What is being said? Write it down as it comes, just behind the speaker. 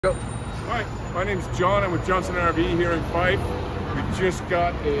Go. Hi, my name is John. I'm with Johnson RV here in Fife. We just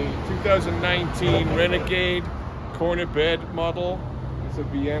got a 2019 Renegade corner bed model. It's a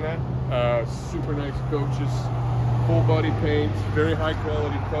Vienna. Super nice coaches, full body paint, very high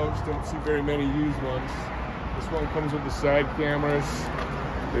quality coach. Don't see very many used ones. This one comes with the side cameras.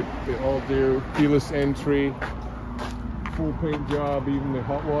 They all do. Keyless entry, full paint job, even the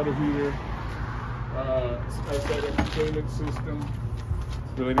hot water heater. Outside entertainment system.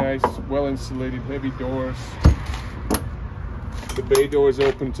 Really nice, well insulated, heavy doors. The bay doors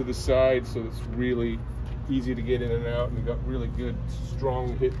open to the side, so it's really easy to get in and out. And we got really good,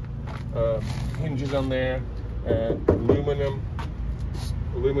 strong hinges on there, and aluminum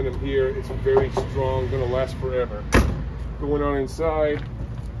here. It's very strong, gonna last forever. Going on inside,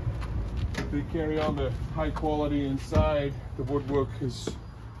 they carry on the high quality inside. The woodwork is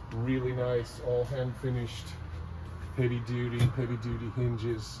really nice, all hand finished. Heavy duty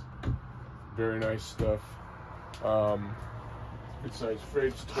hinges, very nice stuff. Good size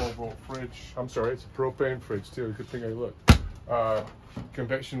fridge, 12-volt fridge. I'm sorry, it's a propane fridge too. Good thing I looked.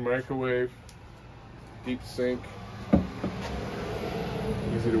 Convection microwave, deep sink,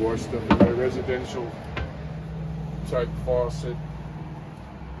 easy to wash stuff in there. Residential type faucet.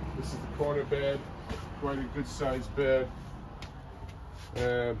 This is the corner bed, quite a good sized bed.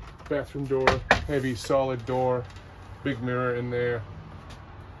 Bathroom door, heavy solid door. Big mirror in there,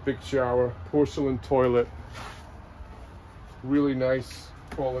 big shower, porcelain toilet. Really nice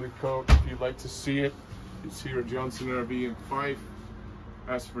quality coat. If you'd like to see it, it's here at Johnson RV in Fife.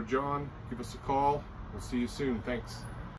 Ask for John, give us a call. We'll see you soon. Thanks.